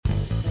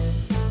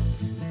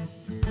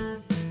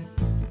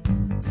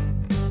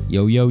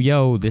Yo, yo,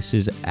 yo, this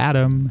is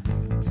Adam.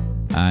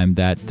 I'm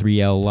that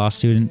 3L law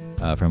student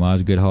from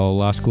Osgoode Hall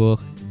Law School.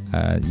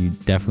 You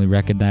definitely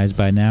recognize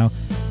by now.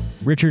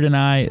 Richard and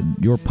I,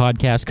 your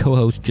podcast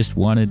co-host, just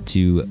wanted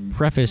to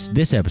preface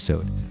this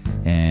episode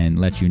and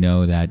let you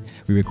know that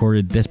we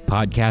recorded this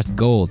podcast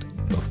gold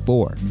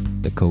before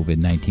the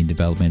COVID-19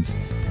 developments.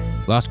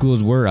 Law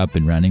schools were up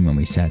and running when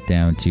we sat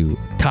down to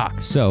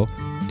talk, so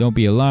don't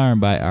be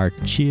alarmed by our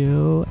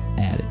chill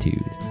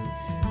attitude.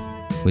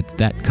 With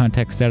that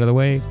context out of the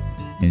way,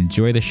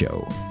 enjoy the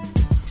show.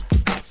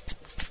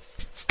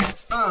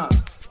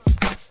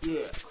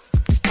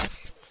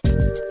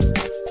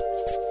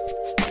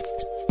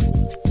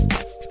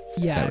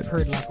 Yeah, I've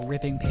heard like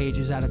ripping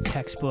pages out of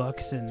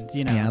textbooks and,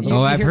 you know. Yeah,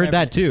 Oh, I've heard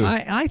that too.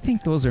 I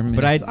think those are myths.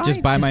 But I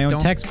just buy my own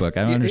textbook.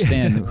 I don't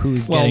understand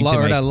who's getting to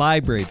make...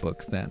 library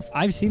books then.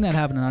 I've seen that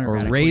happen in Or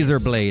undergrad. razor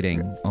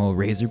blading. Oh,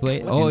 razor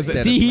blade? Oh,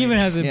 See, he even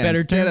has a better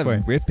instead term for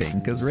of it. ripping,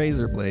 because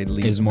razor blade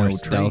leaves Is more no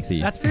stealthy.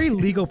 trace. That's very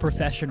legal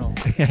professional.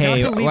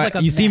 Hey, Not to leave, like,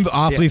 a you seem mess.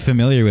 awfully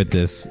familiar with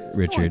this,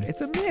 Richard. Oh, it's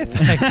a myth.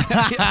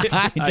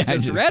 I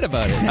just read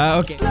about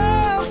it. Okay.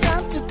 Love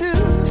got to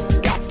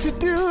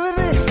do with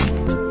it.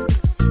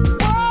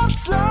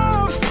 What's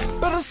love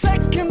but a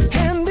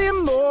second-hand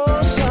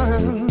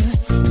emotion?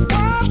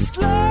 What's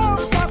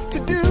love got to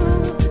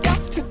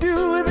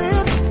do with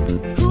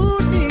it?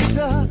 Who needs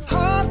a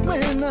heart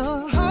when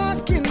a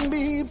heart can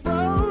be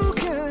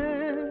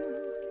broken?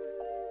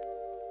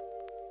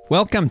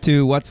 Welcome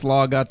to What's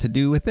Law Got to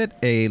Do with It,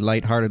 a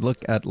lighthearted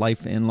look at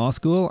life in law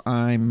school.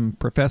 I'm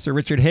Professor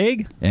Richard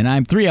Haig. And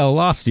I'm 3L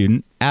law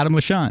student Adam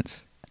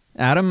Lachance.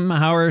 Adam,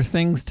 how are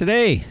things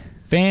today?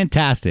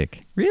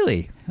 Fantastic.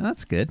 Really?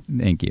 That's good.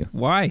 Thank you.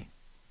 Why?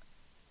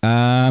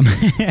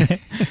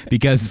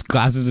 Because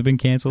classes have been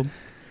canceled.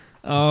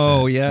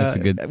 Oh, That's yeah. that's a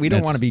good- we don't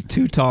that's- want to be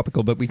too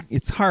topical, but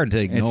it's hard to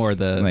ignore It's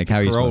the like, how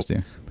are you supposed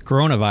to?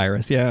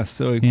 coronavirus. Yeah.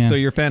 So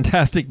you're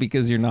fantastic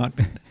because you're not.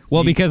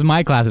 Well, because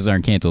my classes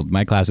aren't canceled.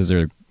 My classes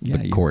are Yeah,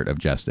 the you- court of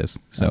justice.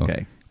 So,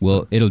 Okay.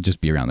 well, it'll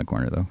just be around the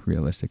corner, though,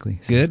 realistically.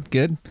 So.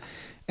 Good.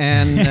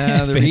 And the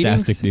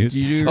Fantastic readings?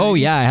 news. Oh,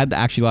 yeah. I had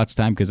actually lots of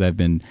time because I've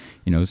been,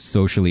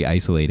 socially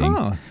isolating.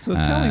 Oh, so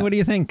tell me, what do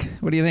you think?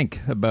 What do you think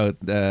about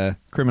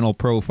criminal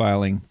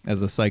profiling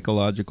as a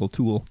psychological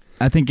tool?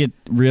 I think it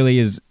really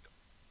is.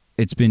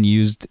 It's been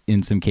used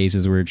in some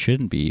cases where it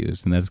shouldn't be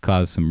used, and that's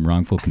caused some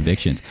wrongful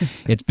convictions.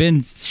 It's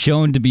been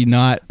shown to be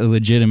not a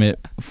legitimate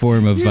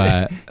form of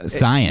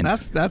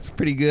science. That's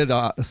pretty good.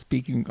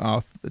 Speaking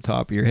off the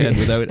top of your head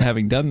without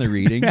having done the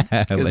reading, because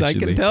I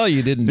Allegedly. can tell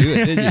you didn't do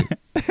it, did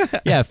you?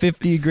 Yeah,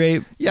 50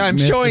 great. Yeah, I'm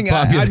myths of showing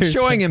popular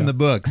him the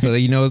book so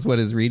he knows what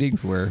his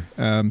readings were.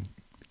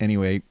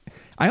 Anyway,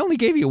 I only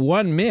gave you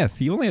one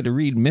myth. You only had to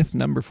read myth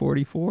number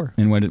 44.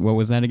 And what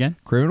was that again?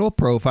 Criminal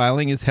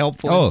profiling is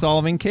helpful Oh. in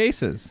solving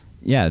cases.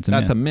 Yeah,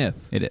 That's a a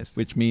myth. It is.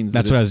 Which means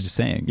That's that what I it's- was just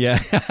saying. Yeah.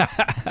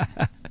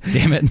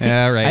 Damn it.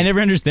 All right. I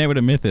never understand what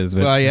a myth is.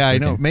 But Well, yeah, I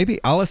okay. know.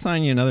 Maybe I'll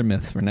assign you another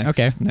myth for next.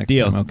 Okay, next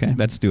deal. time, okay,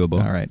 That's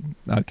doable. all right.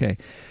 Okay.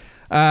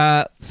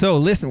 So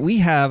listen, we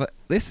have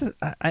this is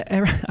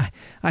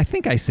I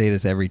think I say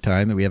this every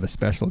time that we have a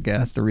special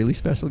guest, a really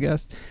special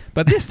guest,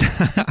 but this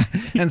time,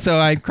 and so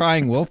I'm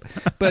crying wolf.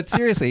 But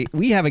seriously,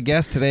 we have a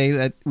guest today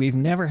that we've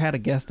never had a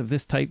guest of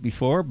this type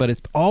before, but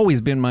it's always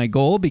been my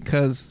goal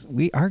because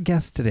our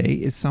guest today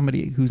is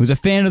somebody Who's a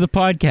fan of the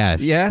podcast?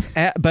 Yes,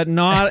 but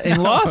not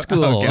in law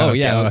school. Okay,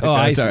 yeah. okay. Oh,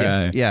 I see.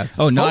 Sorry. Yes.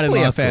 Oh, not in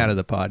Hopefully law a fan school. of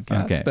the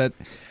podcast. Okay. But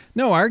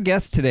no, our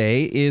guest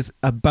today is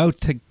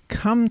about to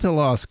come to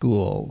law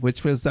school,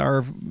 which was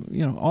our,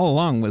 all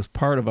along was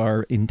part of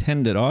our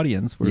intended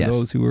audience were Yes.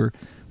 those who were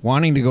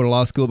wanting to go to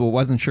law school but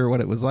wasn't sure what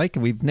it was like.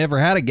 And we've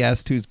never had a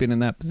guest who's been in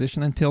that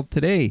position until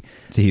today.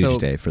 It's a huge So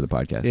day for the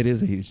podcast. It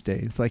is a huge day.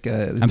 It's like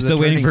I'm still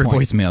waiting for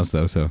voicemails,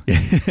 though, so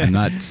I'm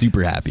not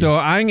super happy. So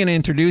I'm going to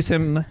introduce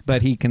him,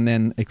 but he can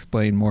then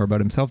explain more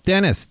about himself.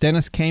 Dennis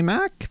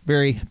Kamak,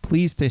 very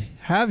pleased to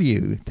have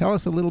you. Tell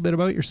us a little bit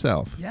about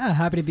yourself. Yeah,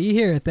 happy to be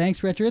here.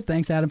 Thanks, Richard.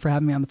 Thanks, Adam, for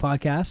having me on the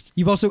podcast.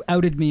 You've also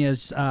outed me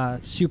as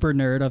super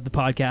nerd of the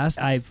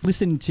podcast. I've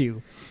listened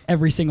to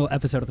every single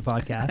episode of the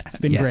podcast. It's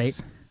been Yes.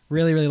 great.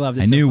 Really, really loved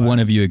it. I knew one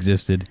of you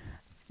existed.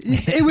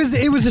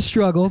 It was a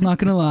struggle, not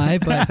gonna lie,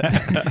 but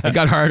It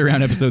got hard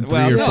around episode 3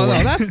 or 4. No,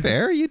 that's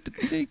fair. You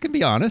can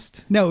be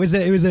honest. no,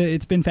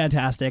 it's been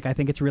fantastic. I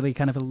think it's really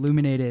kind of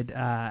illuminated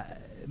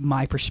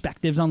my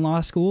perspectives on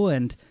law school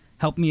and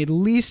helped me at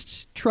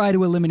least try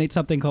to eliminate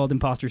something called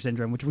imposter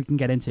syndrome, which we can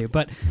get into.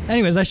 But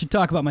anyways, I should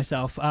talk about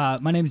myself.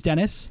 My name's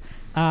Dennis.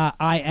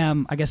 I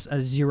am, I guess, a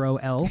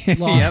 0L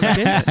law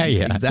student.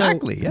 Yeah.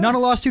 Exactly. So, yeah. not a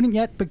law student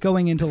yet, but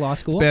going into law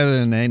It's school. better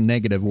than a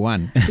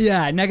 -1.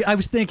 Yeah, I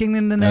was thinking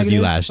in the That was negative.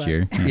 you last but-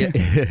 year.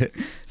 Yeah.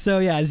 So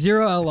yeah,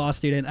 0L law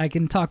student. I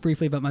can talk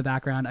briefly about my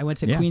background. I went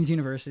to Yeah. Queen's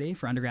University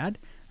for undergrad.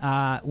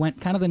 Went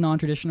kind of the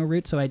non-traditional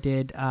route, so I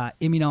did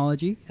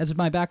immunology as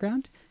my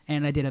background,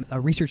 and I did a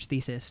research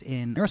thesis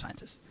in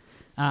neurosciences.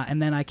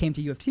 And then I came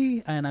to U of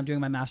T, and I'm doing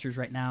my master's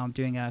right now. I'm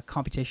doing a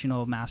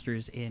computational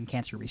master's in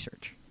cancer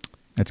research.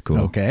 That's cool.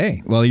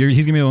 Okay. Well,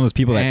 he's gonna be one of those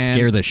people that And-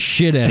 scare the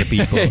shit out of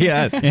people.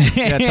 yeah.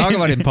 Talk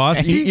about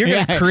imposter. You're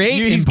going to create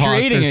He's imposter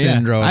creating it, yeah.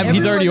 syndrome.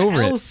 He's already Everyone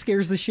over it. else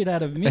scares the shit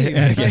out of me.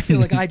 Because I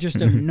feel like I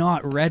just am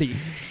not ready.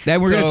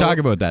 Then we're gonna talk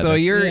about that. So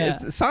That's- you're Yeah.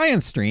 it's a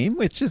science stream,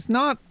 which is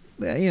not,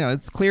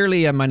 it's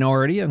clearly a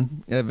minority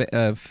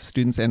of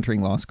students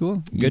entering law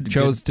school. You Good-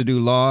 chose to do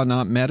law,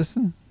 not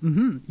medicine.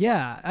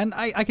 Yeah, and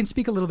I can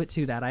speak a little bit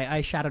to that.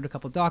 I shadowed a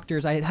couple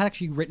doctors. I had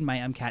actually written my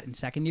MCAT in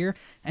second year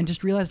and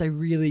just realized I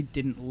really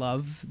didn't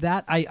love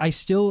that. I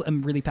still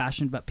am really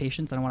passionate about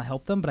patients and I want to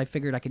help them, but I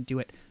figured I could do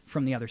it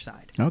from the other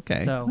side.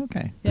 Okay. So,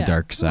 Okay. The yeah.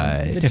 dark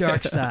side. The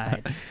dark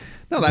side.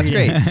 No, that's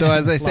great. So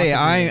as I say,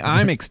 Lots of reasons.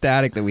 I'm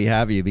ecstatic that we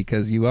have you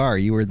because you were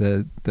you're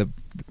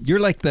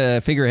like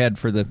the figurehead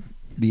for the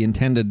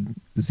intended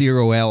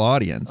 0L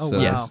audience. Oh, so,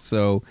 wow. yes.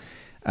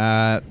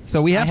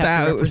 So we have I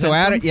have to to. So represent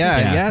add them? it. Yeah.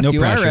 Yeah, Yes. no you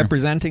pressure. are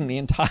representing the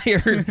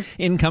entire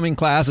incoming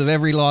class of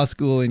every law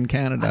school in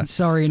Canada. I'm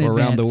sorry in or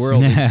around the advance.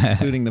 world,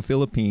 including the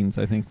Philippines.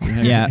 I think.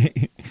 Yeah.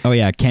 Oh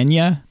yeah,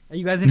 Kenya. Are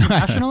you guys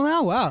international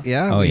now? Wow.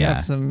 Yeah. Oh we yeah.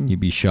 have some. You'd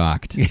be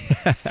shocked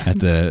at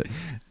the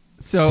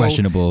So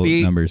questionable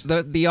numbers.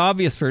 The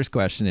obvious first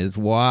question is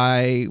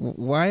why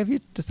have you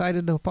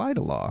decided to apply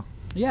to law?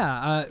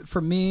 Yeah, for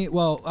me,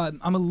 well,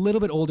 I'm a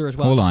little bit older as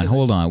well.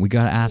 Hold on. We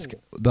gotta ask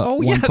the Oh,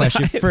 one yeah,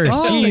 question that- first.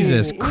 Oh.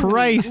 Jesus Ooh,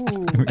 Christ!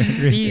 ooh.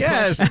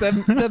 Yes,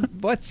 the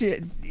what's your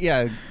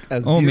a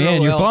Oh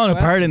man, you're 0L falling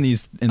apart question. in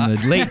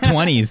the late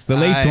 20s. The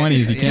late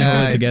 20s, you can't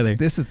hold it together.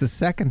 This is the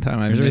second time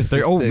I've There's missed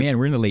this oh thing. man,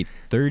 we're in the late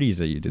 30s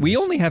that you did. We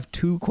this. only have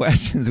 2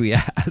 questions we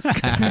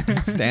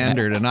ask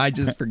standard, and I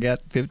just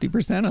forget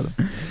 50% of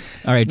them.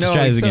 All right, just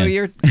try this so again.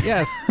 you're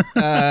yes.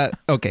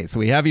 Okay, so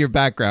we have your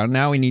background.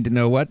 Now we need to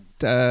know what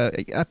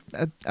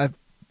a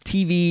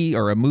TV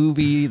or a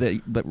movie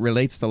that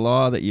relates to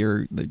law that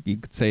you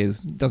could say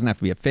doesn't have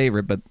to be a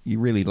favorite, but you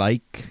really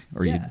like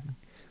or Yeah.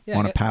 you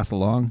want to pass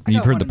along. I You've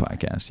got heard the one.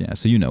 podcast, yeah,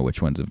 so you know which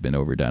ones have been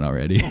overdone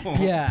already.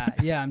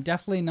 Yeah, I'm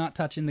definitely not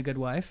touching The Good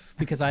Wife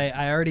because I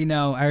already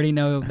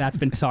know that's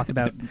been talked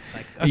about.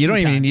 Like, a You few don't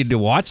even times. need to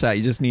watch that.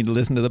 You just need to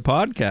listen to the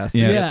podcast.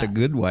 Yeah. You get the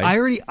Good Wife. I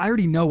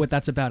already know what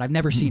that's about. I've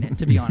never seen it,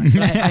 to be honest.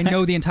 But I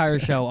know the entire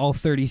show, all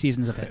 30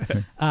 seasons of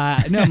it.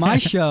 No, my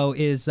show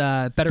is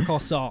Better Call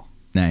Saul.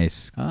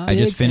 Nice. Ah, I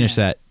just big finished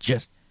fan.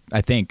 that.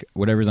 I think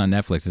whatever's on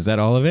Netflix. Is that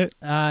all of it?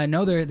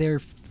 No, they're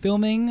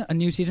filming a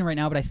new season right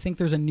now, but I think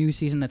there's a new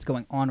season that's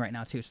going on right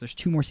now too. So there's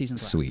 2 more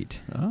seasons left.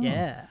 Sweet. Oh.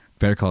 Yeah.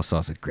 Better Call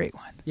Saul's a great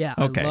one. Yeah,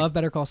 Okay. I love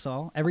Better Call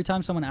Saul. Every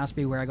time someone asks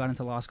me where I got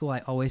into law school, I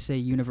always say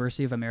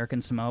University of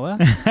American Samoa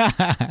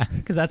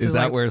because that's Is his,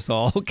 that like, where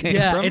Saul came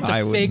yeah, from? it's I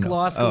a wouldn't fake know.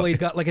 law school. Oh. He's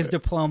got like his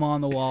diploma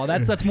on the wall.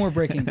 That's more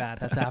Breaking Bad.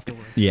 That's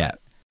afterwards. Yeah.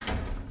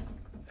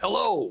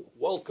 Hello,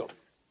 welcome.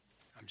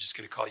 I'm just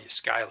going to call you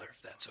Skylar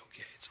if that's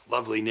okay. It's a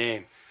lovely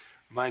name.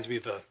 Reminds me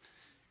of a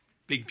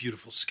big,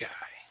 beautiful sky.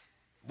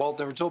 Walt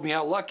never told me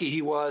how lucky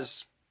he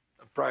was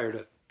prior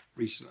to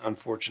recent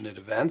unfortunate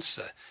events.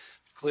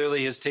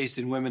 Clearly, his taste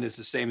in women is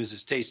the same as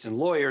his taste in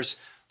lawyers,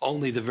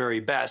 only the very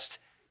best,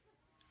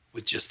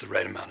 with just the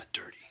right amount of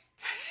dirty.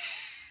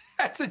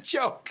 That's a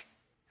joke.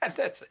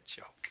 That's a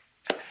joke.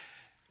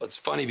 Well, it's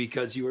funny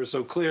because you are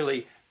so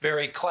clearly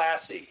very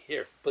classy.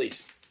 Here,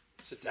 please,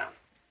 sit down.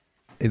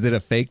 Is it a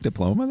fake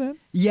diploma then?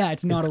 Yeah,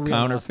 it's not It's a real law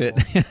counterfeit.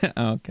 school.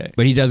 Okay.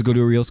 But he does go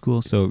to a real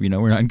school, so we're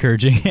not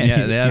encouraging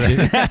it.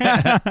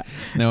 Yeah.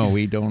 No,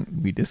 we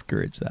don't. We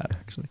discourage that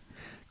actually.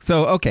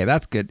 So okay,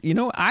 that's good.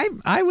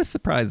 I was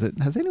surprised that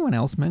has anyone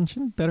else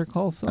mentioned Better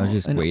Call Saul? I was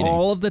just and waiting.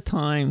 all of the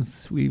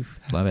times we've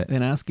Love it.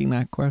 been asking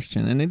that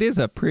question, and it is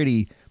a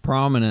pretty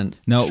prominent.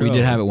 No, we show.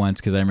 did have it once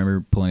because I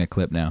remember pulling a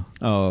clip now.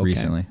 Oh, okay.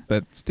 recently.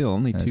 but still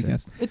only That's 2 it.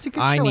 guests. It's a good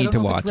I show. need don't to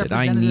know if watch it's it.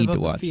 I need representative to of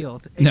the watch it.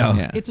 field. No.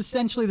 Yeah. It's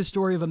essentially the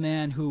story of a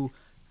man who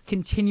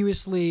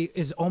continuously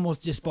is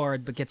almost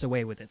disbarred but gets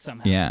away with it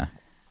somehow. Yeah.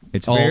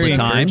 It's All very the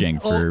time? encouraging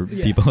for Oh,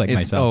 yeah. people like It's,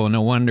 myself. oh,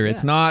 no wonder.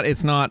 It's Yeah. not.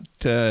 It's not.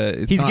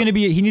 It's He not-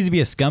 needs to be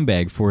a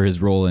scumbag for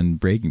his role in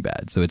Breaking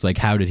Bad. So it's like,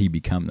 how did he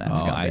become that Oh,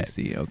 scumbag? I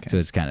see. Okay. So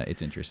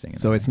it's interesting.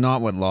 So it's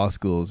not what law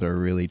schools are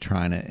really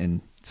trying to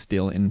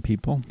instill in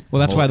people. well,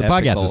 that's why the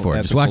podcast is for.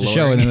 Just watch the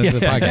show and then listen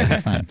to the podcast.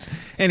 You're fine.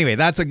 Anyway,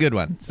 that's a good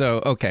one.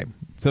 So okay.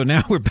 So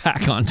now we're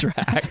back on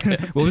track.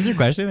 What was your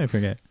question? I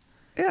forget.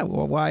 Yeah.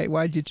 Well, why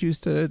did you choose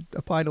to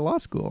apply to law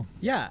school?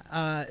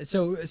 Yeah.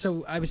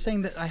 So I was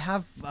saying that I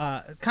have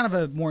kind of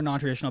a more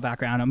non-traditional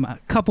background. I'm a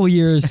couple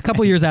years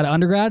out of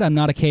undergrad. I'm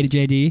not a K to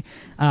JD.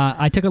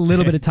 I took a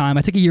little bit of time.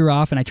 I took a year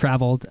off and I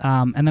traveled.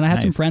 And then I had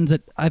some Nice. friends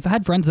I've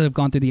had friends that have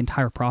gone through the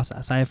entire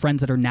process. I have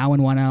friends that are now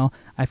in 1L.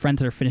 I have friends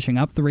that are finishing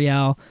up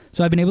 3L.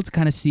 So I've been able to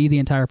kind of see the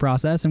entire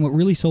process. And what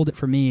really sold it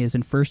for me is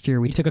in first year,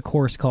 we took a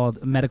course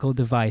called Medical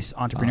Device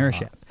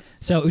Entrepreneurship.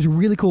 So it was a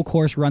really cool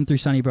course run through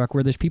Sunnybrook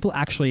where there's people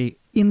actually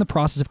in the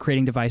process of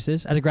creating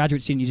devices. As a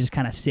graduate student, you just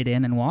kind of sit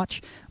in and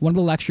watch. One of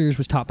the lectures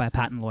was taught by a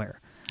patent lawyer.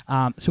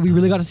 So we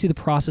really got to see the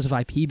process of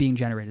IP being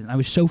generated. And I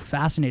was so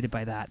fascinated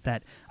by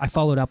that I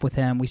followed up with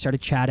him. We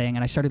started chatting,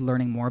 and I started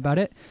learning more about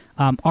it.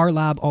 Our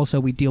lab also,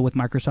 we deal with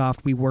Microsoft.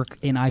 We work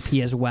in IP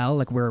as well.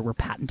 Like we're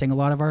patenting a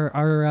lot of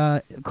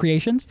our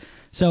creations.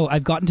 So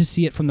I've gotten to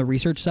see it from the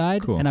research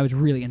side, Cool. and I was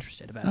really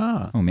interested about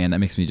it. Oh man, that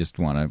makes me just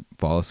want to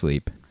fall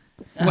asleep.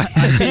 IP? What,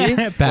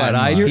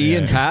 IP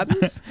and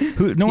patents?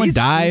 No one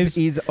dies.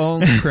 He's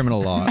only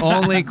criminal law.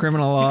 Only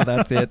criminal law.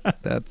 That's it.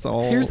 That's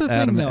all. Here's the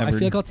Adam thing, though. I ever-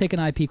 feel like I'll take an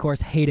IP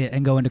course, hate it,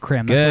 and go into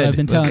crim. That's Good. what I've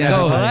been telling Let's Yeah,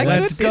 go. well, everybody.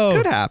 that Let's could- go. It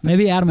could happen.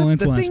 Maybe Adam will The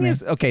influence thing me.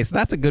 is, okay, so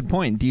that's a good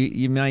point. Do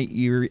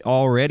you're You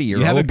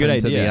have a open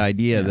good to the idea.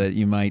 idea Yeah. that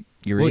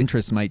your Well,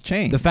 interests might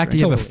change. The fact that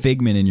right? you have a Totally.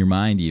 figment in your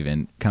mind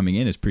even coming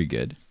in is pretty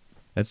good.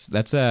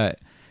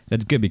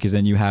 That's good because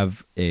then you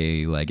have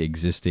a like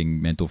existing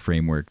mental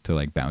framework to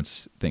like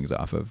bounce things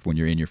off of when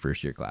you're in your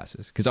first year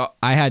classes. Because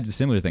I had a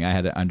similar thing. I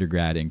had an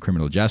undergrad in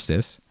criminal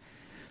justice,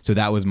 so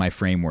that was my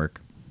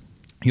framework.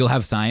 You'll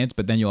have science,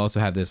 but then you'll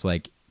also have this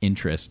like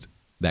interest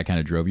that kind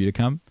of drove you to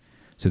come.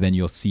 So then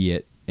you'll see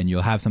it and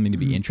you'll have something to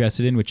be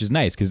interested in, which is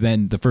nice because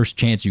then the first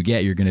chance you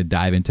get, you're going to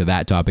dive into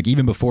that topic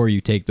even before you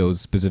take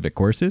those specific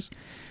courses.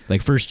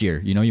 Like first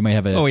year, you might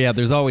have a Oh yeah,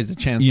 there's always a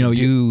chance You know, to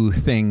do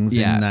things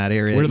Yeah. in that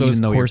area. What are those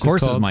even though your courses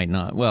courses called? might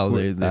not. Well,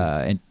 there's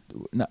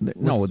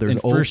no, there's in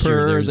first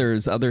year,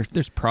 OPER,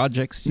 there's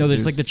projects.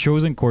 there's like the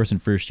chosen course in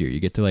first year.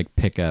 You get to like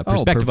pick a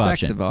perspective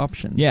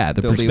option. Yeah,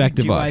 the There'll be-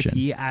 perspective Do option.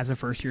 IP as a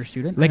first-year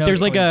student? Like I know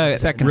there's like a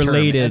second term.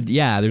 related.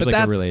 Yeah, there's but like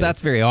that's, a related.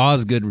 that's very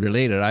Osgood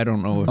related. I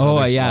don't know if Oh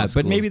other yeah, law but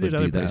schools maybe would there's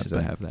other do places that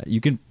but- have that.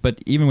 You can, but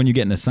even when you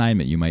get an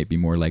assignment, you might be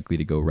more likely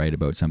to go write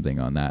about something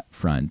on that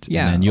front.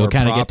 Yeah, and then you'll or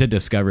kind of get prop- to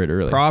discover it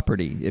early.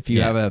 Property. If you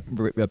Yeah. have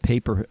a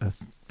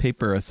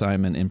paper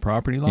assignment in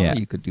property law, Yeah.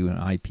 you could do an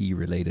IP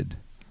related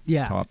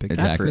yeah, topic.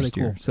 That's Exactly. really first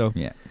year. cool. So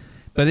Yeah,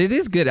 but it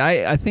is good.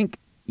 I think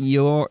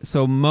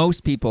so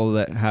most people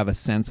that have a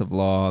sense of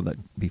law that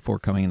before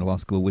coming into law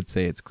school would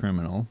say it's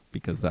criminal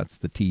because that's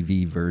the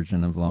TV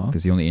version of law.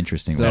 because the only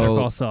interesting. Better So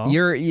Call Saul.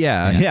 you're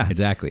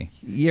exactly.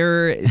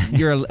 you're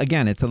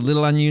again, it's a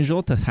little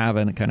unusual to have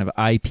a kind of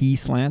IP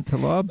slant to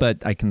law, but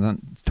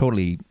it's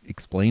totally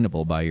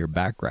explainable by your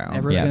background.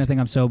 Everyone's Yeah. going to think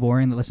I'm so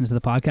boring that listens to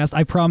the podcast.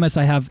 I promise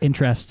I have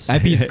interests.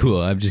 IP's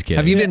cool. I'm just kidding.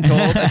 Have you been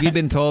told? Have you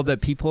been told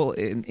that people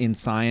in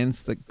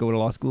science that go to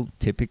law school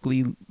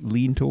typically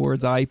lean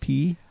towards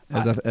IP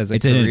as a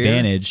It's an career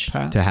advantage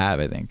path? to have,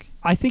 I think.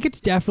 I think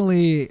it's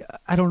definitely,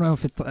 I don't know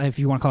if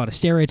you want to call it a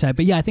stereotype,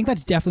 but yeah, I think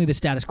that's definitely the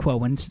status quo.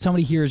 When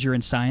somebody hears you're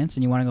in science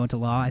and you want to go into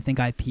law, I think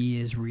IP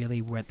is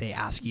really what they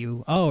ask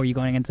you. Oh, are you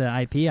going into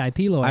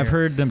IP lawyer? I've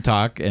heard them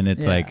talk, and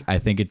it's Yeah. like I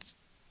think it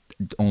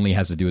only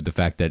has to do with the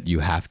fact that you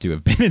have to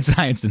have been in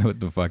science to know what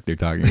the fuck they're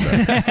talking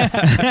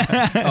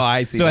about. Oh,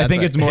 I see. So I That's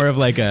think a- it's more of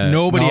like a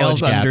Nobody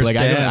knowledge else gap. Like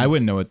I understands.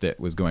 wouldn't know what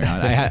was going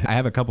on. I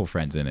have a couple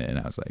friends in it, and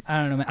I was like, I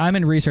don't know, man. I'm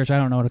in research. I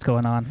don't know what's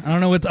going on. I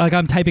don't know what, like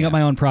I'm typing up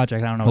my own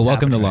project. I don't know "Well, what's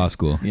welcome to happening. law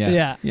school."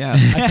 Yeah. Yeah.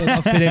 I feel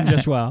I'll fit in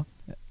just well.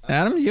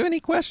 Adam, do you have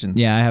any questions?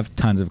 Yeah, I have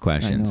tons of I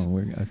questions.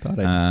 know. I thought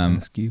I'd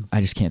ask you.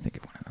 I just can't think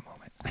of one at the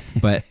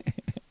moment. But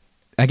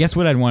I guess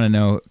what I'd want to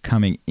know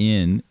coming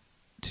in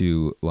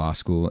to law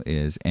school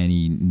is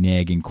any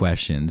nagging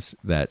questions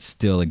that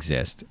still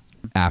exist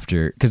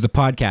after, because the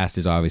podcast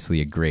is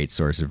obviously a great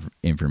source of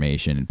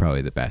information and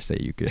probably the best that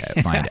you could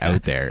find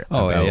out there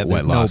Oh, about yeah, what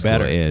there's law no school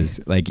better.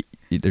 is. Like,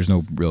 there's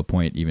no real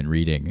point even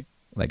reading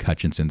like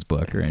Hutchinson's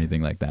book or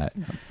anything like that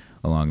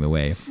along the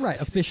way. Right.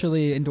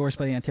 Officially endorsed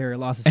by the Ontario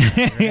Law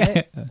Society,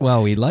 right?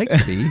 Well, we'd like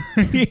to be.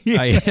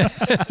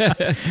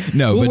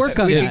 No, We'll but work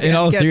on in, that. in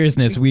all Get-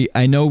 seriousness,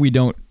 I know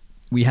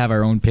we have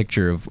our own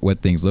picture of what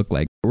things look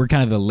like. We're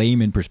kind of the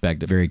layman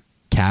perspective, very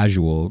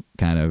casual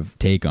kind of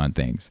take on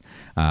things.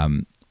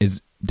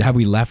 Have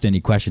we left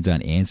any questions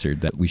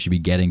unanswered that we should be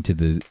getting to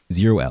the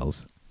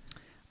 0Ls?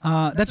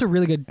 That's a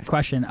really good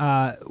question.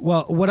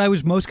 Well, what I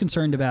was most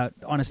concerned about,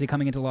 honestly,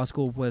 coming into law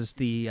school was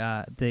the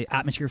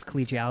atmosphere of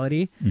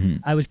collegiality.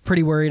 Mhm. I was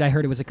pretty worried. I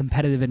heard it was a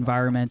competitive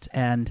environment,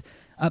 and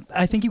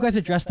I think you guys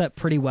addressed that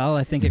pretty well.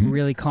 I think it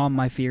really calmed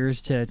my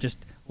fears to just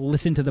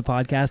listen to the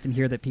podcast and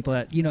hear that people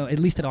at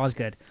least at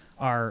Osgood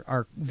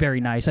are very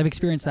nice. I've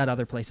experienced that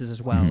other places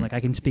as well. Mhm. Like I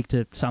can speak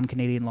to some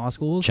Canadian law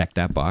schools. Check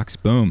that box.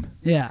 Boom.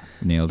 Yeah.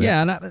 Nailed it.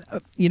 Yeah,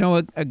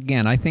 and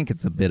again, I think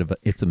it's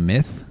a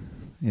myth.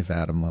 If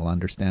Adam will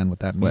understand what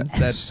that means,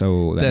 That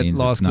means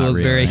law it's school not is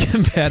real, very right?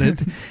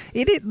 competitive.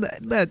 It is,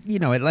 but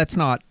let's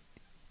not.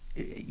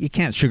 You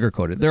can't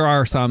sugarcoat it. There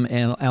are some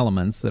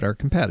elements that are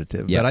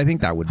competitive, Yeah, but I think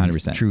that would be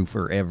 100%. true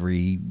for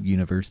every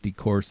university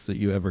course that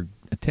you ever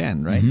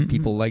attend, right?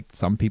 Mhm.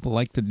 Some people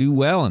like to do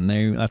well, and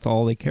that's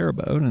all they care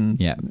about, and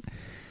Yeah.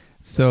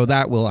 so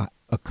that will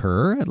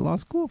occur at law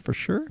school for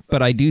sure.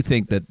 But I do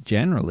think that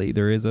generally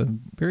there is a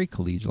very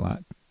collegial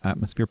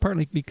atmosphere,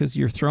 partly because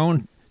you're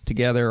thrown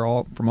together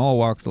from all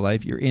walks of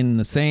life. You're in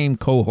the same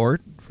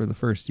cohort for the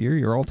first year.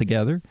 You're all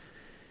together.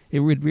 it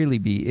would really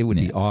be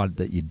be odd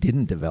that you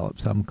didn't develop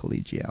some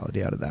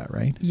collegiality out of that,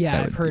 right? Yeah, That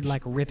I've would heard be-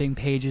 like ripping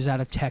pages out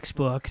of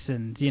textbooks,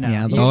 and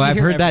Yeah, you I've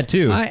hear heard that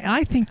too.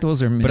 I think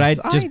those are myths.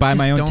 But I just buy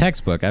my own don't-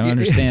 textbook. I don't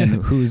understand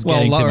who's well,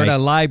 getting to or my... the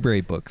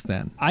library books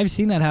then, I've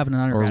seen that happen in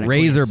or undergrad.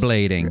 razor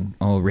blading.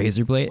 Oh,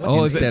 razor blade. What?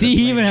 Oh, Instead see, of-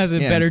 he even has a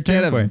Yeah, better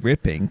instead term of for it.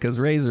 ripping, because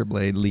razor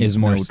blade leaves Is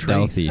more no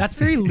stealthy. trace. That's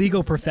very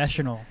legal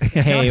professional.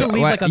 Hey, Not to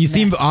leave, what- like, a you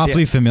seem mess.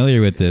 awfully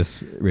familiar with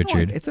this,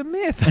 Richard. What? It's a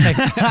myth.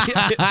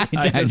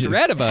 I just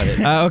read about it.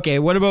 Okay,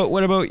 what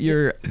about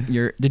your?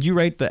 Did you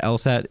write the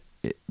LSAT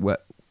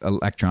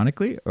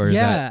electronically, or is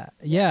that?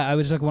 Yeah, I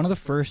was like one of the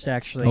first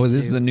actually. Oh, is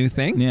this to- a new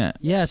thing? Yeah.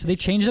 Yeah, so they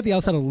changed up the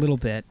LSAT a little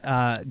bit.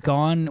 Not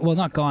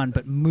gone,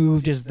 but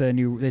moved is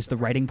the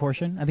writing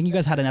portion. I think you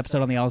guys had an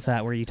episode on the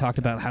LSAT where you talked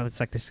about how it's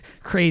like this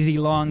crazy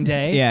long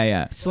day.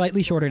 Yeah.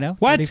 Slightly shorter now.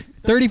 What?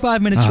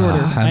 35 minutes shorter.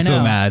 I'm I know.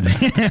 so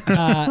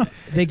mad.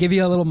 They give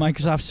you a little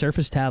Microsoft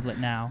Surface tablet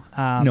now.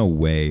 No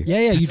way.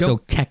 Yeah, That's you so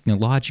don't-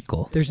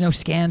 technological. There's no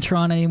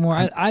Scantron anymore.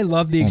 I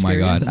love the Oh my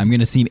experience. god, I'm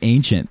gonna seem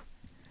ancient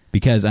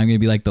because I'm gonna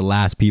be like the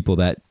last people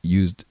that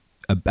used.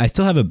 I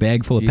still have a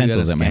bag full of You got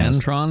pencils a at my house.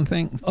 Scantron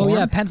thing? Oh yeah,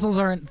 form? pencils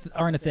aren't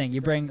a thing. They I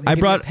give you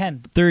brought a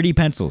pen. 30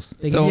 pencils.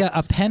 They So- give you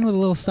a pen with a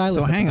little stylus.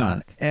 So at the hang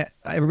back. on.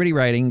 Everybody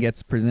writing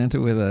gets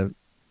presented with a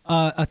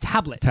A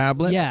tablet.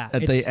 tablet Yeah.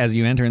 as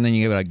you enter, and then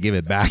you give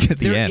it back at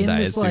the They're end, in I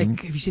this assume.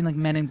 like, have you seen like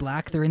Men in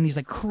Black? They're in these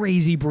like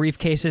crazy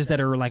briefcases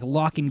that are like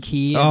lock and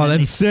key. Oh, and then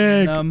that's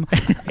they scan sick.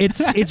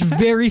 them. It's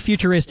very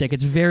futuristic.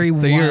 It's very So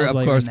wild. you're, of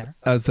while course, in there.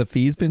 has the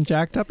fees been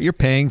jacked up? You're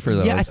paying for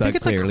those. Yeah, I think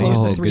it's like clearly. close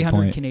Oh, to good 300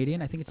 point.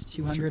 Canadian. I think it's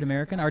 200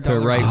 American. Our To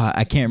dollar. write-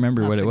 I can't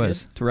remember Not what so it good.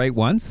 was. to write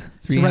once. To write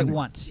 300.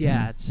 once.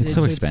 Yeah, It's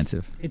so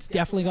expensive. It's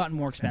definitely gotten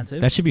more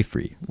expensive. That should be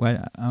free. Why?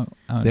 I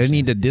don't They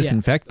need to understand.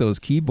 disinfect those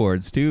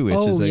keyboards too, which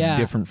Oh, is yeah.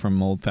 different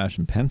from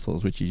old-fashioned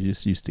pencils, which you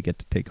just used to get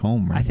to take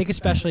home. Right? I think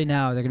especially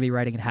now they're going to be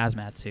writing in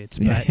hazmat suits,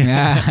 but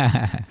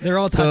Yeah. they're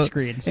all So, touch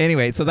screens.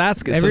 Anyway, so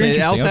that's good. So Very the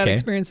interesting, LSAT okay.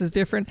 experience is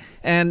different,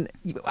 and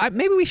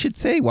maybe we should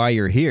say why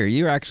you're here.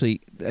 You're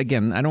actually,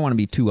 again, I don't want to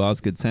be too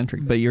Osgood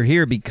centric, but you're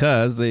here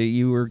because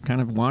you were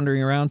kind of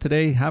wandering around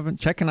today,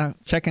 checking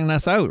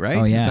us out, right?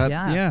 Oh, yeah. Is that-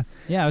 Yeah.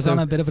 yeah. I was So- on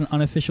a bit of an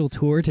unofficial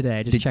tour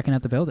today, just checking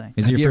out the building.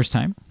 Is it Have your you- first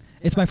time?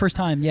 It's my first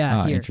time,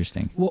 yeah. Oh, here.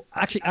 interesting. Well,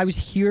 actually, I was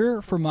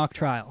here for mock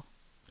trial.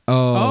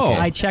 Oh, okay.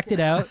 I checked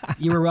it out.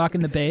 You were rocking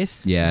the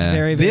bass. Yeah.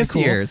 Very, very This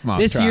cool. year's mock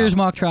This trial. year's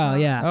mock trial,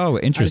 yeah. Oh,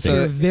 interesting. I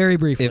was here very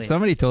briefly. If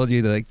somebody told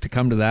you to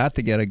come to that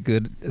to get a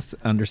good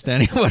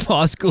understanding of what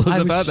law school is I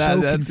was about, so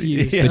that's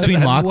confused. Yeah,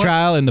 Between mock What-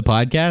 trial and the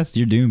podcast,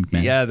 you're doomed,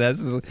 man. yeah,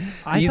 that's.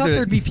 I these thought are-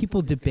 there'd be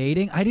people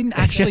debating. I didn't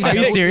actually Are know you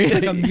it was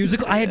serious? like a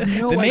musical. I had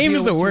no The idea name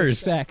is the what to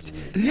worst. expect.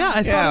 Yeah, I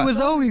Yeah. thought it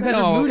was, you guys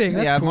are mooting.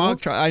 That's yeah, cool.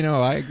 mock trial. I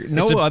know. I agree.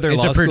 No It's a- other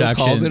it's law a school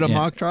production, calls it a yeah.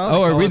 mock trial. Oh,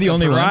 They are call we it the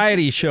only ones?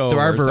 variety show? So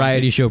our or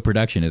variety something. show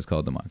production is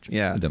called the mock.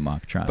 Yeah. The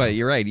mock trial. But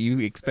you're right. You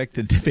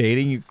expected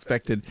debating. You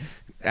expected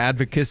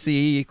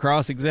advocacy,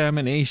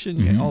 cross-examination.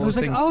 Mhm. All I was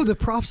those like, things. oh, the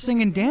profs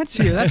sing and dance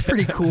here. That's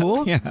pretty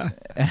cool. yeah.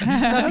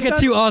 Not to get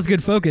too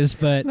Osgood focused,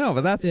 but No,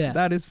 but Yeah.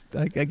 that is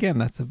again,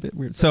 that's a bit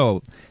weird.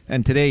 So,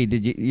 and today,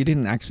 you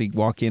didn't actually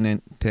walk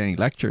in to any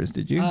lectures,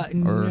 did you?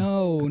 Or-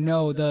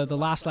 no. The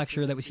last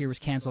lecture that was here was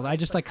canceled. I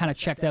just kind of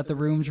checked out the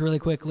rooms really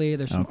quickly.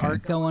 There's some Okay.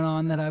 art going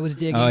on that I was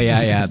digging. oh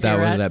yeah, yeah. That Stare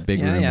was at. that big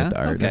Yeah, room yeah. with the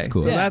art. Okay. That's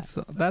cool. So Yeah.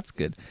 that's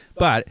good.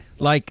 But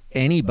like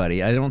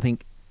anybody, I don't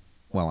think.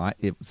 Well,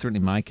 certainly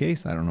my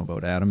case. I don't know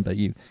about Adam, but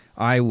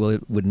I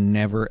would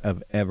never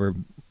have ever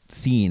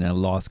seen a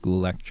law school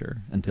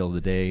lecture until the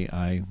day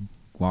I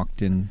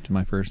walked into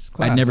my first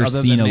class. I'd never other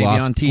seen than a maybe law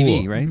on school.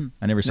 TV, right? Mhm.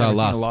 I never saw Never a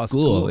law, seen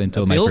school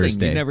until my building. first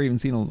day. You've never even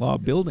seen a law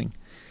building.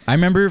 I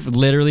remember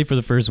literally for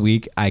the first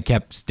week, I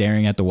kept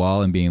staring at the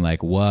wall and being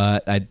like,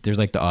 "What?" There's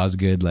like the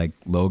Osgood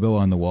logo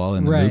on the wall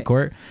in the Right. moot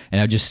court, and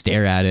I'd just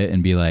stare at it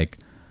and be like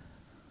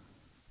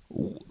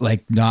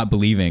not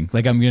believing.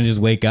 Like I'm gonna just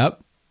wake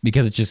up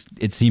because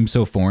it seems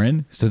so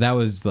foreign. So that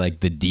was like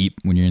the deep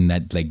when you're in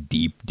that like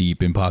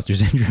deep imposter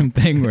syndrome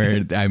thing where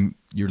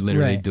you're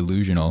literally Right.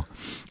 delusional.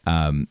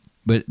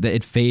 But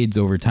it fades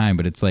over time.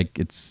 But it's like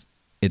it's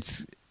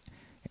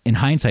in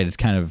hindsight, it's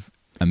kind of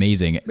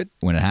amazing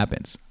when it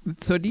happens.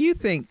 So do you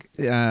think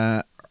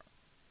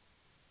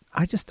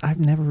I've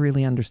never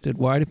really understood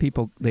why do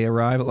people they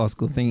arrive at law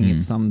school thinking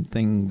it's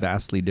something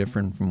vastly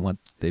different from what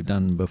they've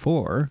done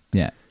before?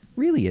 Yeah.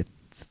 Really,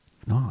 it's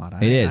not.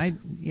 It is.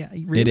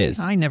 Really? It is.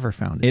 I never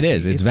found it. It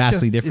is. It's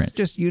vastly just, different. It's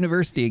just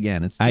university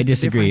again. It's just I a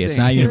disagree. different It's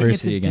thing. not I feel like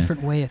university it's a again.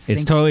 different way of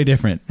thinking. It's totally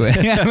different.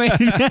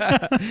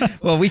 I mean,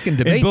 Well, we can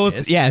debate. in both.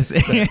 this. Yes,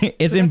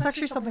 it's So in that's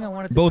actually something I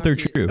wanted to both talk are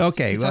to you- true.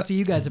 Okay. to Well, talk to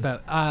you guys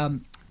about.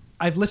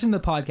 I've listened to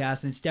the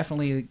podcast and it's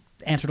definitely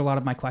answered a lot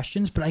of my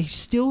questions, but I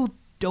still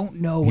don't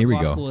know what Here we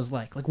law go. school is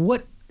like. Like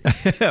what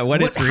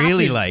what it's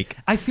really happens? like.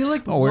 I feel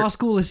like Oh, we're- law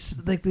school is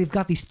like they've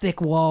got these thick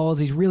walls,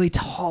 these really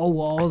tall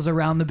walls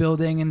around the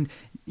building, and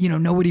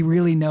nobody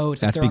really knows.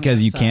 if That's they're on the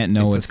because you outside. can't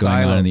know It's a what's going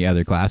silo. on in the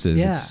other classes.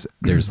 Yeah.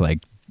 There's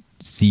like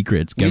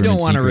secrets. We don't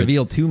Government want to secrets.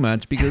 reveal too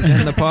much because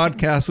then the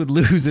podcast would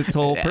lose its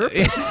whole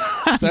purpose.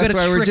 So that's gotta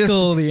why we're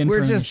trickle the we're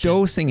just information.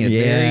 dosing it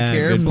very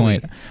carefully. good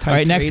point. All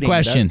right, next titrating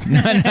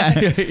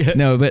it question.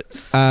 No, but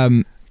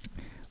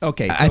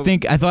Okay, so I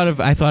think I thought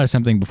of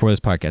something before this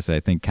podcast that I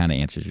think kind of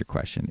answers your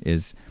question.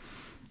 Is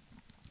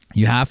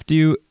you have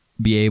to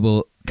be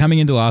able, coming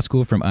into law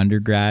school from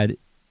undergrad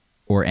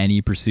or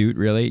any pursuit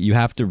really, you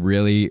have to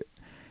really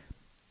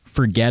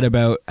forget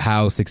about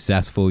how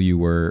successful you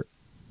were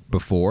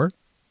before.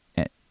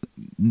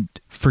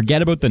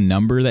 Forget about the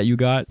number that you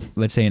got,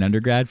 let's say in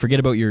undergrad.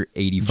 Forget about your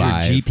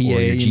 85 your GPA,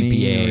 or your you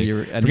mean, GPA. or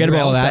your, Forget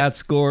about all that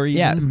score.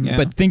 Yeah, even.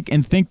 but think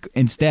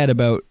instead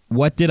about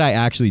what did I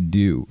actually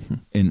do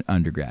in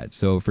undergrad.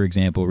 So, for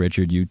example,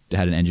 Richard, you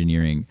had an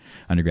engineering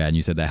undergrad, and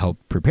you said that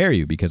helped prepare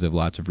you because of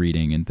lots of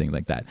reading and things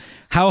like that.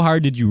 How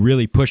hard did you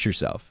really push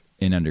yourself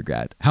in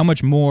undergrad? How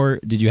much more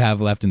did you have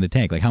left in the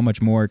tank? Like, how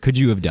much more could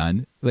you have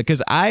done? Like,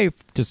 because I,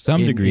 to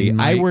some degree,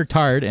 I worked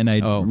hard and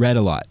I read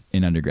a lot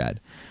in undergrad.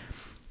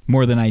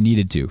 More than I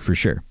needed to, for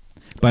sure.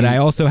 But I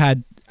also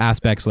had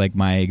aspects like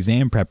my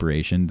exam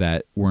preparation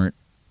that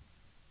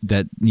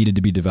needed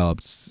to be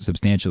developed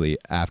substantially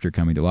after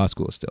coming to law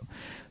school still.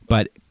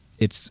 But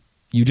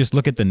you just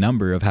look at the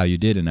number of how you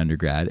did in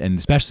undergrad, and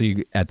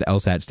especially at the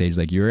LSAT stage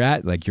like you're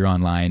at, like you're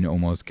online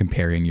almost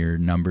comparing your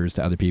numbers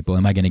to other people.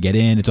 Am I going to get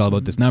in? It's all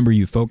about this number.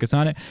 You focus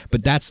on it.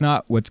 But that's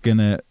not what's going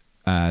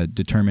to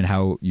determine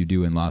how you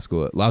do in law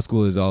school. Law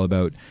school is all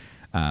about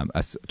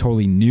a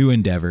totally new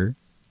endeavor.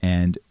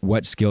 And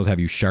what skills have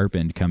you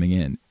sharpened coming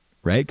in,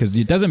 right? Because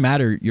it doesn't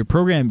matter. Your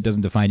program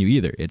doesn't define you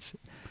either. It's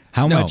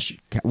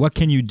what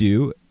can you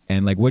do,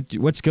 and like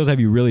what skills have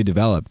you really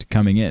developed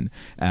coming in,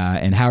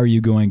 and how are you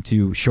going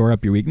to shore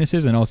up your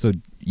weaknesses and also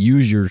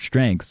use your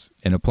strengths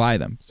and apply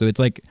them. So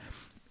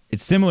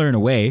it's similar in a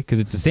way because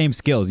it's the same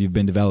skills you've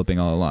been developing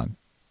all along,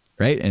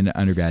 right? In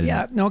undergrad.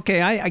 Yeah.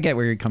 Okay. I get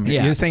where you're coming from.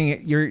 Yeah. You're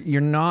saying you're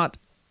not.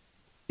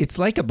 It's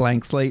like a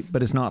blank slate,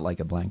 but it's not like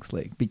a blank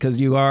slate because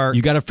you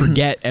got to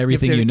forget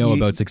everything you know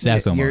about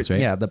success almost, right?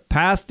 Yeah, the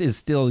past is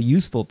still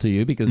useful to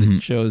you because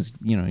it shows,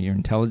 your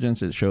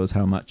intelligence. It shows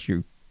how much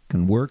you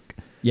can work.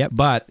 Yep.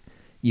 But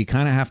you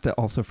kind of have to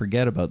also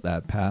forget about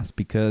that past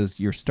because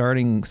you're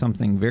starting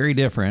something very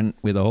different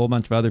with a whole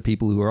bunch of other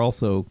people who are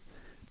also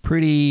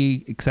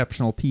pretty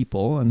exceptional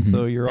people, and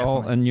so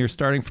you're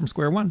starting from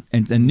square one.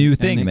 And a new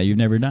thing that you've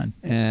never done.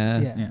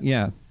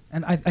 Yeah.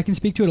 And I can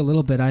speak to it a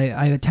little bit.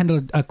 I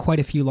attended quite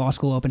a few law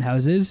school open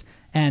houses,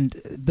 and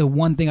the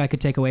one thing I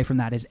could take away from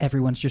that is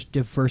everyone's just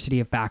diversity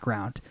of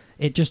background.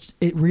 It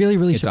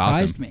really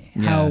surprised awesome. me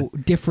how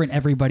different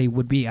everybody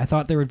would be. I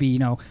thought there would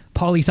be,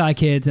 poli-sci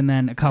kids and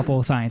then a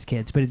couple science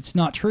kids, but it's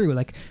not true.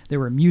 Like,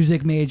 there were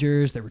music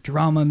majors, there were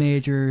drama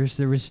majors,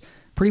 there was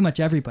pretty much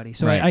everybody.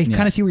 So I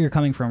kind of see where you're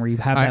coming from, where you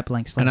have that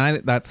blank slate.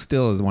 And that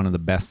still is one of the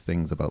best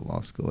things about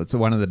law school. It's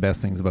one of the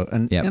best things about,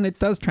 and it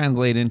does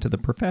translate into the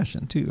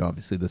profession too.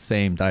 Obviously, the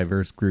same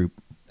diverse group.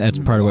 That's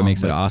part of what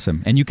makes it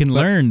awesome. And you can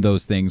learn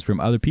those things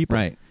from other people.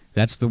 Right.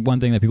 That's the one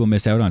thing that people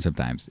miss out on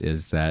sometimes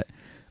is that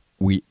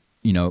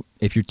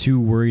if you're too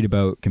worried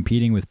about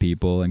competing with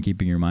people and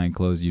keeping your mind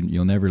closed,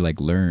 you'll never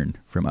learn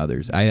from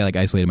others. I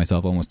isolated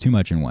myself almost too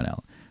much in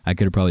 1L. I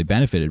could have probably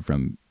benefited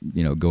from,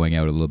 going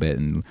out a little bit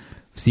and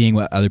seeing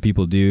what other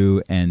people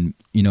do and,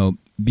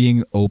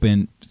 being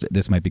open.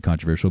 This might be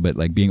controversial,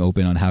 but being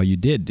open on how you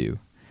did do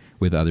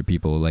with other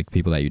people, like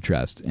people that you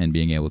trust, and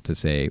being able to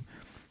say,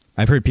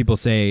 I've heard people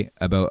say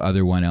about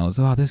other 1Ls,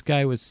 oh, this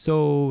guy was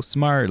so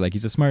smart. Like,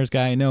 he's the smartest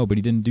guy I know, but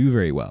he didn't do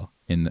very well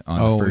on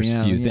the first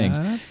few things.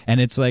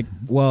 And it's like,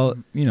 well,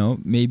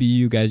 maybe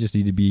you guys just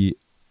need to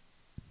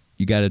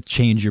you got to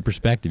change your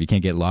perspective. You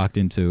can't get locked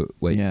into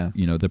what,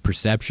 the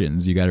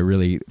perceptions. You got to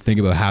really think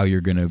about how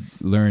you're going to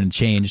learn and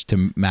change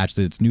to match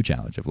this new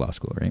challenge of law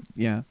school, right?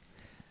 Yeah.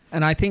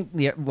 And I think,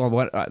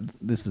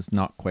 this is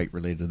not quite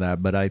related to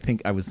that, but I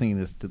think I was thinking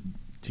this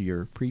to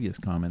your previous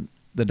comment.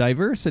 The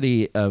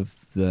diversity of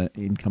the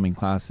incoming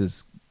class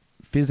is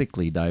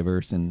physically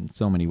diverse in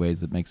so many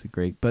ways that makes it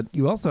great. But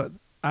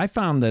I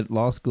found that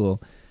law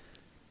school,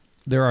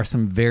 there are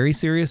some very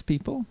serious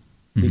people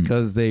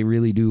because they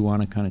really do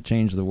want to kind of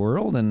change the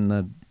world, and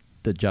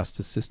the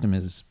justice system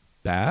is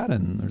bad,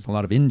 and there's a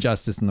lot of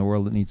injustice in the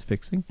world that needs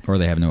fixing. Or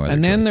they have no other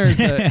And then choice.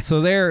 there's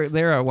so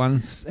they're at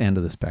one end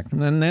of the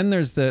spectrum. And then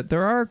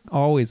there are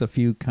always a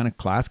few kind of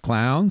class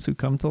clowns who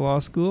come to law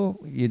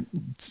school.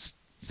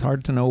 It's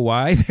hard to know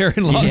why they're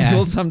in law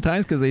school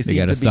sometimes because they seem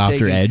got to a be softer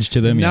taking edge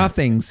to them.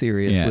 nothing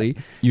seriously.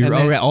 You're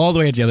all the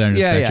way at the other end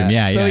of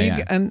the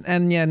spectrum.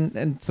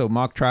 And so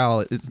mock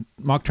trial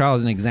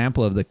is an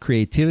example of the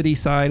creativity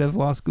side of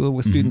law school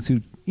with students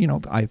who,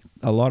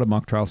 a lot of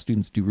mock trial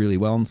students do really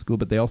well in school,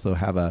 but they also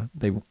have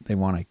they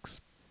want to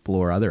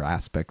explore other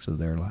aspects of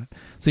their life.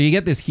 So you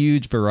get this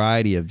huge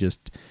variety of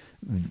just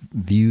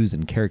views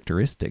and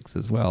characteristics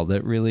as well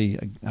that really,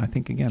 I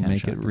think, again,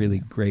 make it really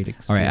great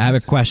experience. All right, I have a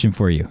question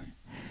for you.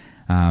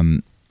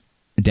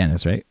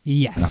 Dennis, right?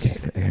 Yes. Okay,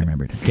 I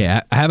remembered. Okay,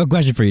 I have a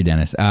question for you,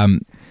 Dennis.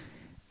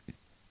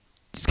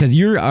 Because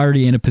you're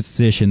already in a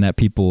position that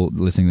people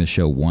listening to the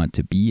show want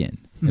to be in.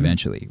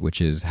 eventually,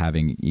 which is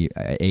having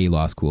a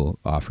law school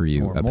offer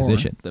you Or a more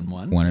position. than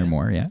one. One or Yeah.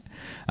 more, yeah.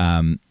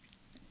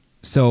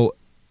 So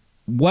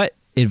what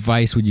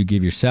advice would you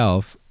give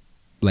yourself,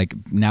 like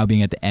now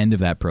being at the end of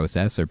that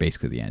process, or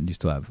basically the end, you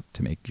still have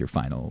to make your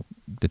final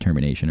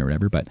determination or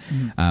whatever, but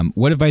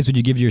what advice would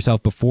you give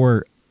yourself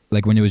before,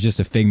 like when it was just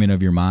a figment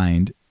of your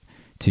mind,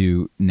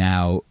 to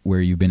now where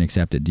you've been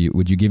accepted?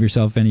 Would you give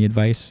yourself any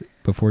advice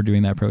before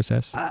doing that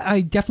process? I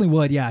definitely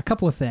would. Yeah, a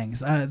couple of things.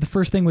 The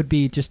first thing would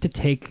be just to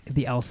take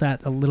the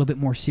LSAT a little bit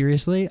more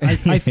seriously.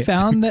 I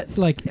found that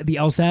like the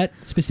LSAT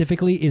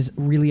specifically is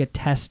really a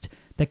test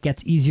that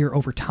gets easier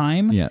over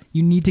time. Yeah.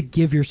 You need to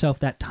give yourself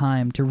that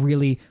time to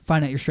really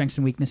find out your strengths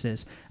and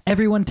weaknesses.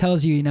 Everyone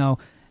tells you,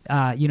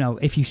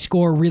 if you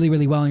score really,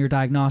 really well on your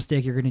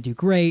diagnostic, you're going to do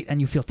great, and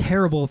you feel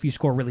terrible if you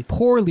score really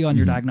poorly on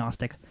your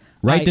diagnostic.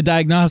 Write the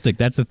diagnostic.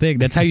 That's the thing.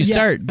 That's how you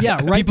start. Yeah,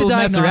 write People the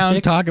mess around,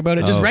 diagnostic. talk about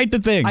it. Just write the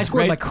thing. I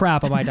scored Right? like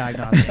crap on my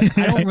diagnostic.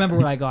 I don't remember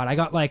what I got. I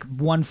got like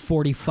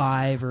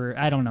 145 or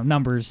I don't know,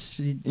 numbers.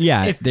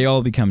 Yeah, they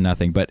all become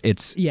nothing, but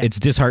it's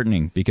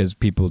disheartening because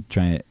people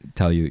try to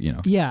tell you,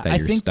 Yeah, that I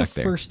you're think the stuck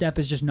there. first step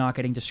is just not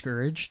getting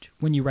discouraged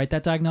when you write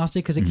that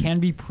diagnostic, because it can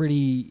be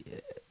pretty.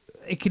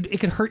 It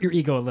could hurt your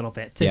ego a little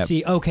bit to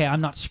see, okay, I'm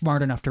not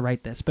smart enough to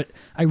write this. But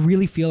I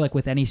really feel like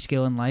with any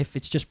skill in life,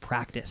 it's just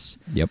practice.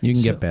 Yep. You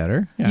can So- get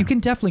better. Yeah. You can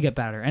definitely get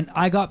better. And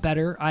I got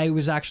better. I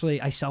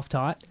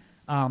self-taught.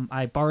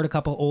 I borrowed a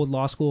couple old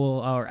law school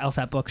or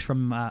LSAT books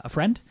from a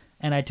friend,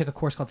 and I took a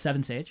course called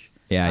Seven Sage.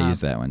 Yeah, I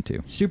use that one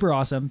too. Super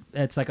awesome.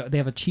 It's like they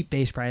have a cheap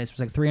base price. It was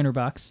like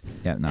 $300.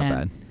 Yeah, not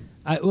And bad.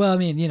 Well, I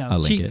mean, I'll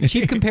link cheap, it.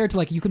 cheap compared to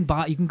like you can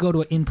go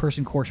to an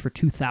in-person course for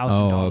 $2,000.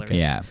 Oh, okay.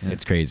 Yeah,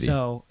 it's crazy.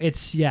 So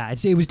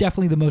it was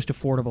definitely the most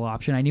affordable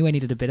option. I knew I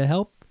needed a bit of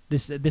help.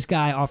 This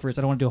guy offers.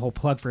 I don't want to do a whole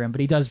plug for him, but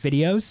he does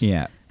videos.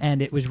 Yeah.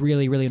 and it was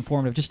really, really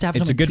informative. Just to have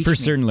It's someone good teach for me.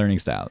 certain learning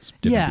styles.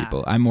 Different Yeah.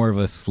 people. I'm more of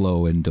a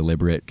slow and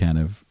deliberate kind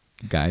of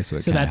guy, so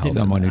it So kind that of helps.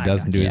 didn't- Someone who I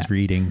doesn't do got his you.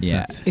 readings. Yeah.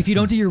 That's- If you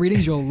don't do your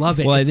readings, you'll love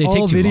it. Well, it's they take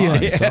all too long.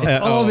 videos. Yeah.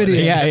 It's all Oh,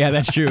 videos. Yeah,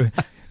 that's true.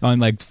 On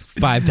like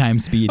 5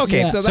 times speed. Okay,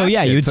 Yeah. so So that's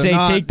yeah, good. you'd So say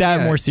not- take that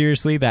yeah. more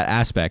seriously, that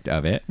aspect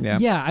of it. Yeah.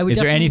 Yeah, I would. Is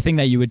there definitely- anything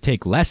that you would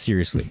take less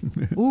seriously?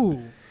 Ooh.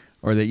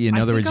 Or that, in I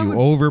other think words, I you would-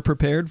 over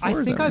prepared for? I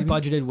Is think that I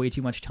what you mean? budgeted way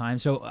too much time.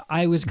 So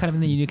I was kind of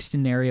in the unique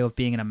scenario of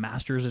being in a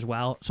master's as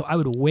well. So I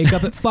would wake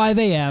up at 5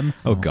 a.m.,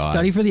 Oh, God.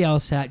 study for the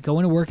LSAT, go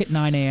into work at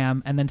 9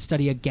 a.m., and then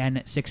study again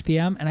at 6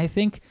 p.m. And I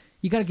think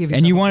you got to give yourself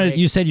And a break.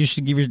 you said you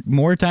should give your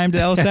more time to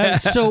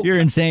LSAT? So you're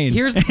insane.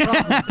 Here's the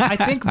problem. I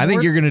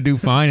think you're going to do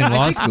fine in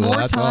law I think school.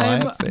 That's all I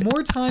have to say.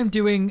 more time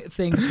doing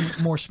things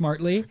more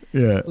smartly.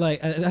 Yeah.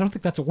 Like I don't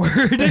think that's a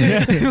word.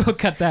 We'll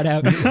cut that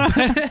out.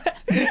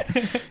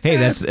 Hey,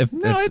 that's if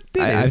No, that's,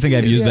 it I is. think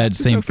I've used Yeah, that it's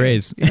same okay.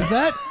 phrase. Is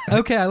that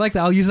okay? I like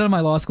that. I'll use it on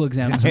my law school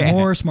exams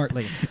more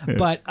smartly.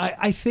 But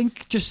I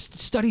think just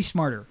study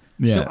smarter.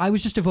 Yeah. So I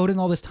was just devoting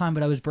all this time,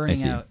 but I was burning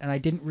see. out, and I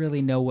didn't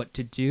really know what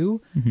to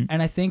do.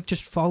 And I think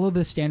just follow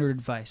the standard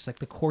advice. Like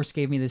the course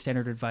gave me the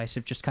standard advice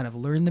of just kind of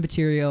learn the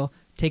material,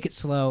 take it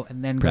slow,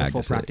 and then go Practice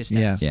full it. practice Yeah.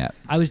 tests. Yeah.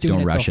 I was doing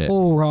Don't it rush the it.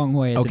 whole wrong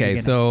way. At the Okay,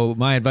 beginning. so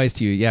my advice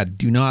to you,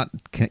 do not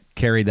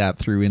carry that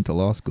through into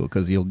law school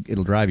because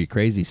it'll drive you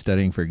crazy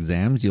studying for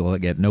exams. You'll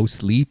get no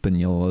sleep, and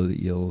you'll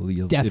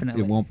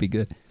Definitely. it won't be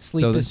good.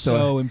 sleep is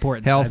so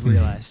important. health- I've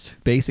realized.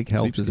 Basic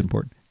health Sleep's is good.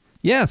 important.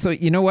 Yeah. So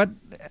you know what,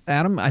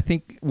 Adam? I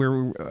think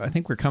we're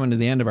coming to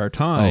the end of our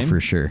time. Oh, for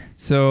sure.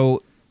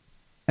 So,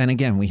 and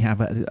again, we have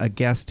a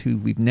guest who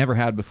we've never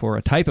had before,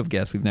 a type of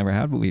guest we've never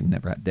had, but we've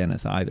never had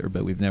Dennis either,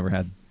 but we've never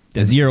had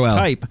A zero L.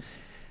 type,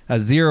 a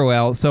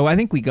 0L. So I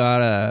think we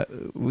gotta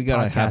have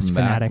Podcast him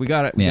back. fanatic. We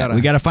got Yeah,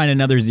 we got to find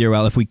another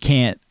 0L. If we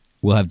can't,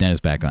 we'll have Dennis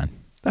back on.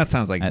 That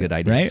sounds like a good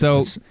idea. Right?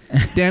 So,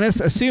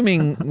 Dennis,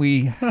 assuming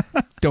we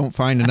don't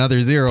find another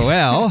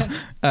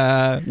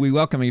 0L, we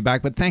welcome you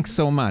back. But thanks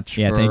so much.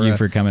 Yeah, thank you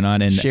for coming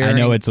on. And I sharing.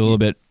 know it's a little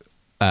bit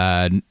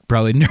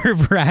probably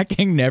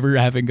nerve-wracking never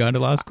having gone to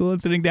law school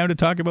and sitting down to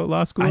talk about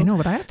law school. I know,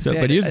 but I have to So- say,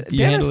 but you Dennis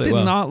handled it did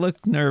well. not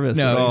look nervous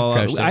No, at he all.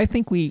 crushed it. I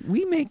think we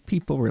make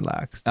people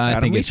relaxed. I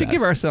Adam. think we it's should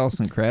give us. ourselves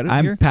some credit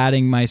I'm here.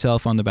 patting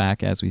myself on the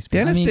back as we speak.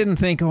 Dennis I mean- didn't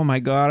think, oh my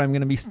God, I'm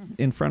going to be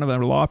in front of a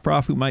law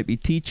prof who might be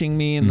teaching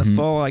me in the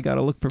fall. I got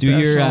to look Do your,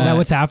 professional. Is that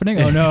what's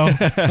happening? Oh no!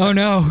 Oh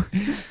no!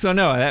 So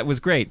no, that was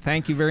great.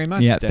 Thank you very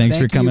much. Yeah, Dennis. thanks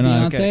for coming you,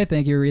 on. Beyonce. Okay.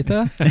 Thank you,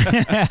 Aretha.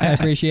 I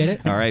appreciate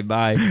it. All right,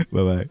 bye.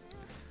 Bye-bye.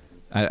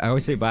 I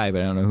always say bye, but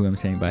I don't know who I'm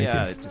saying bye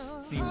Yeah, to. it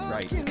just seems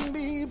right. Can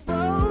be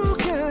broken.